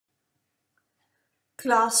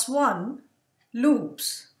Class 1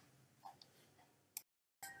 Loops.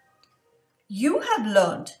 You have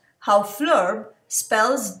learned how Flurb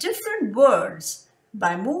spells different words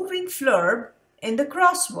by moving Flurb in the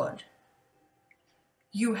crossword.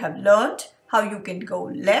 You have learned how you can go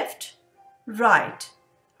left, right,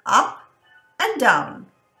 up and down.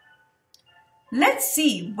 Let's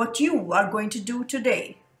see what you are going to do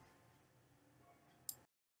today.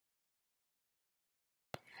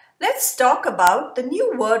 Let's talk about the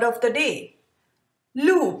new word of the day,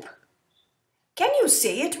 loop. Can you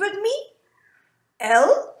say it with me?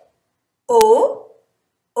 L-O-O-P.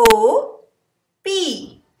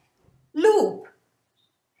 Loop.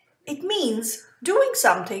 It means doing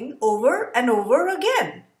something over and over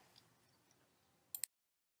again.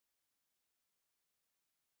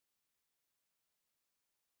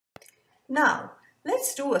 Now,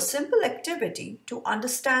 let's do a simple activity to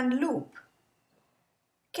understand loop.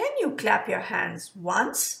 Can you clap your hands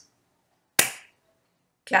once?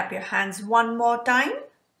 Clap your hands one more time.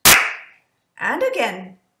 And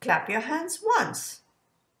again, clap your hands once.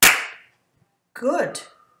 Good.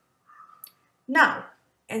 Now,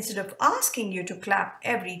 instead of asking you to clap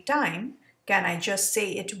every time, can I just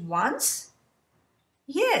say it once?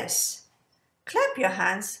 Yes. Clap your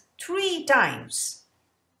hands 3 times.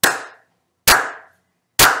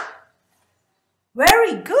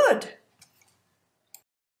 Very good.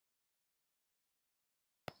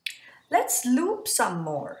 Let's loop some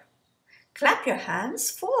more. Clap your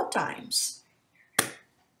hands 4 times.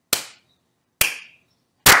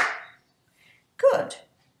 Good.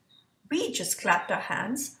 We just clapped our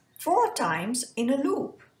hands 4 times in a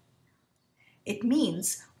loop. It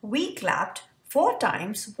means we clapped 4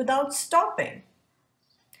 times without stopping.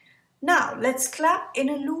 Now let's clap in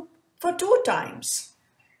a loop for 2 times.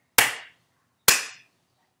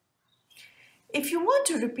 If you want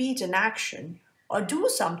to repeat an action or do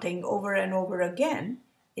something over and over again,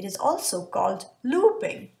 it is also called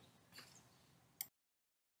looping.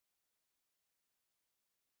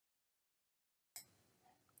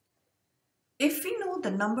 If we know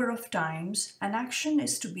the number of times an action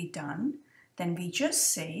is to be done, then we just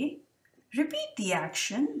say, repeat the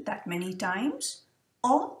action that many times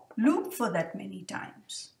or loop for that many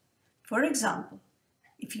times. For example,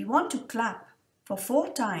 if you want to clap for 4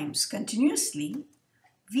 times continuously,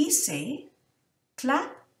 we say,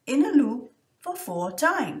 clap in a loop for 4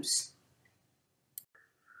 times.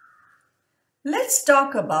 Let's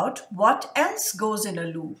talk about what else goes in a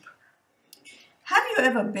loop. Have you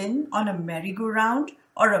ever been on a merry-go-round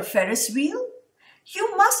or a Ferris wheel?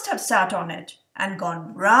 You must have sat on it and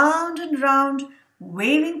gone round and round,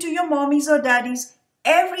 waving to your mommies or daddies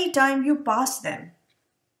every time you pass them.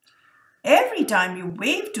 Every time you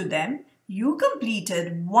waved to them, you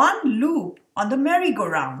completed 1 loop on the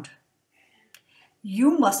merry-go-round.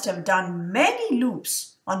 You must have done many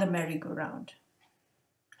loops on the merry-go-round.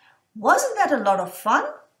 Wasn't that a lot of fun?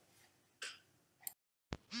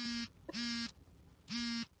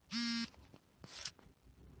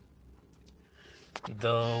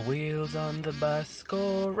 The wheels on the bus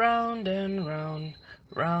go round and round,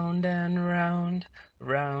 round and round,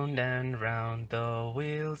 round and round. The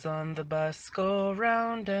wheels on the bus go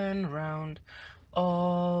round and round,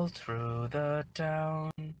 all through the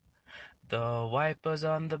town. The wipers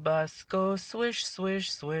on the bus go swish,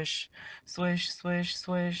 swish, swish, swish, swish,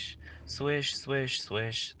 swish, swish, swish,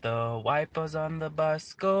 swish. The wipers on the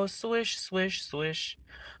bus go swish, swish, swish,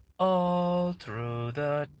 all through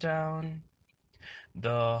the town.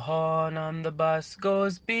 The horn on the bus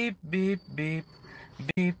goes beep, beep, beep,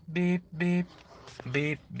 beep, beep, beep,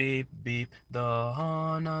 beep, beep, beep. The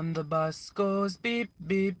horn on the bus goes beep,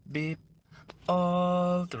 beep, beep,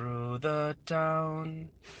 all through the town.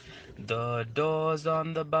 The doors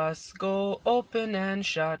on the bus go open and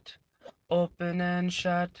shut, open and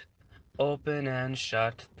shut, open and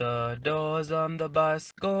shut. The doors on the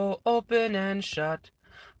bus go open and shut,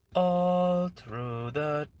 all through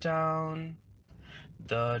the town.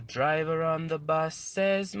 The driver on the bus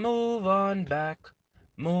says, move on back,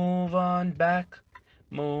 move on back,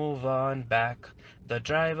 move on back. The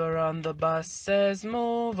driver on the bus says,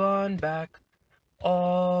 move on back,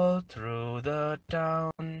 all through the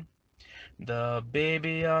town. The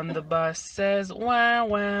baby on the bus says, wah,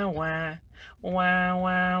 wah, wah, wah,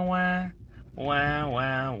 wah, wah, wah,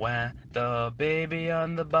 wah, wah. The baby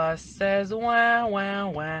on the bus says, wah, wah,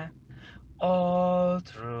 wah, all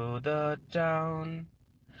through the town.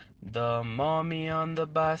 The mommy on the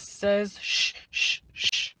bus says, shh, shh,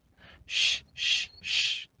 shh, shh, shh, shh,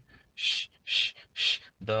 shh, shh, shh.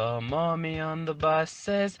 The mommy on the bus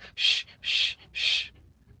says, shh, shh, shh,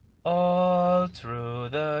 all through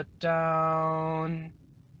the town.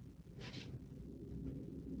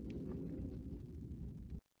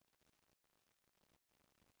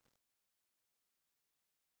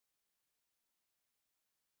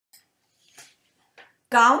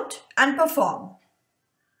 Count and perform.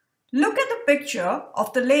 Look at the picture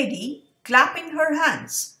of the lady clapping her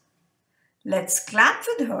hands. Let's clap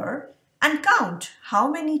with her and count how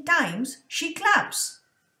many times she claps.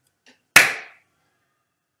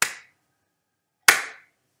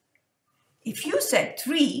 If you said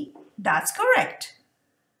 3, that's correct.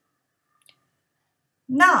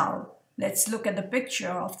 Now, let's look at the picture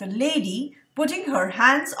of the lady putting her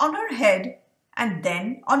hands on her head and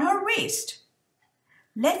then on her waist.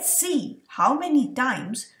 Let's see how many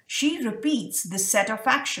times she repeats this set of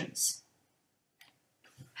actions.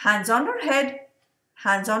 Hands on her head,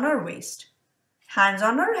 hands on her waist. Hands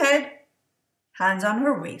on her head, hands on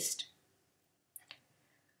her waist.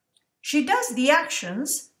 She does the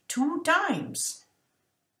actions 2 times.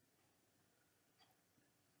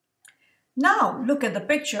 Now look at the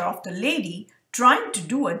picture of the lady trying to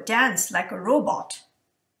do a dance like a robot.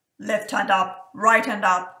 Left hand up, right hand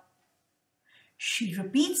up. She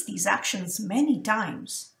repeats these actions many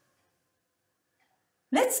times.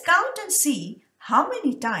 Let's count and see how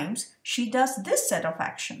many times she does this set of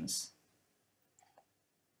actions.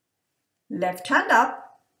 Left hand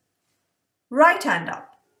up, right hand up.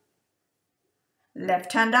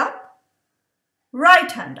 Left hand up,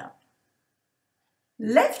 right hand up.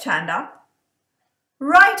 Left hand up,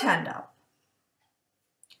 right hand up.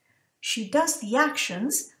 She does the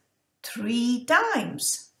actions 3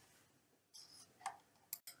 times.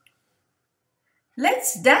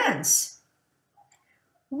 Let's dance.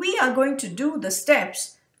 We are going to do the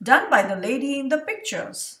steps done by the lady in the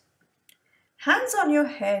pictures. Hands on your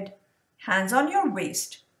head, hands on your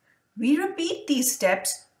waist. We repeat these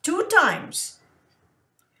steps 2 times.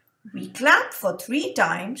 We clap for 3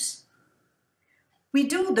 times. We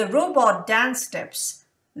do the robot dance steps,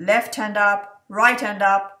 left hand up, right hand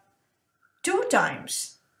up, 2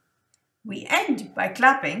 times. We end by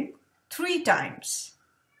clapping 3 times.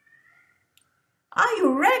 Are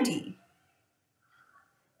you ready?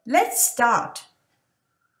 Let's start.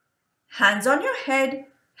 Hands on your head,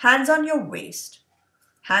 hands on your waist.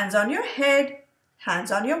 Hands on your head,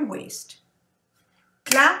 hands on your waist.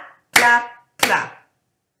 Clap, clap, clap.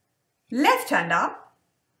 Left hand up,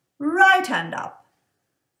 right hand up.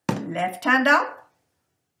 Left hand up,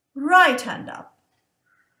 right hand up.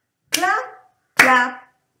 Clap, clap,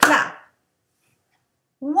 clap.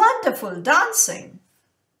 Wonderful dancing.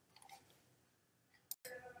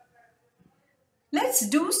 Let's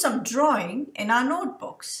do some drawing in our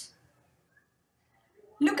notebooks.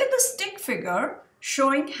 Look at the stick figure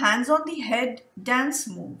showing hands on the head dance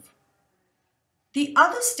move. The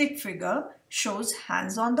other stick figure shows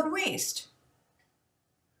hands on the waist.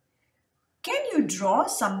 Can you draw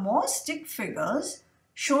some more stick figures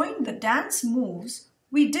showing the dance moves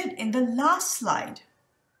we did in the last slide?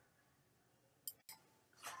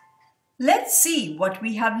 Let's see what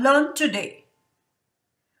we have learned today.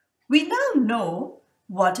 We now know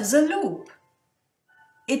what is a loop.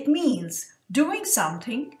 It means doing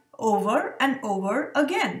something over and over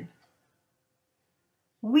again.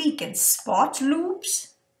 We can spot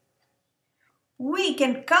loops. We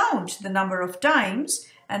can count the number of times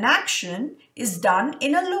an action is done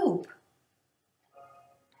in a loop.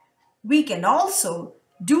 We can also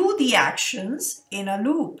do the actions in a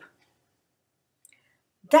loop.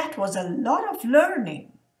 That was a lot of learning.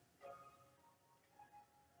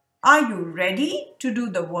 Are you ready to do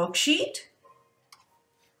the worksheet?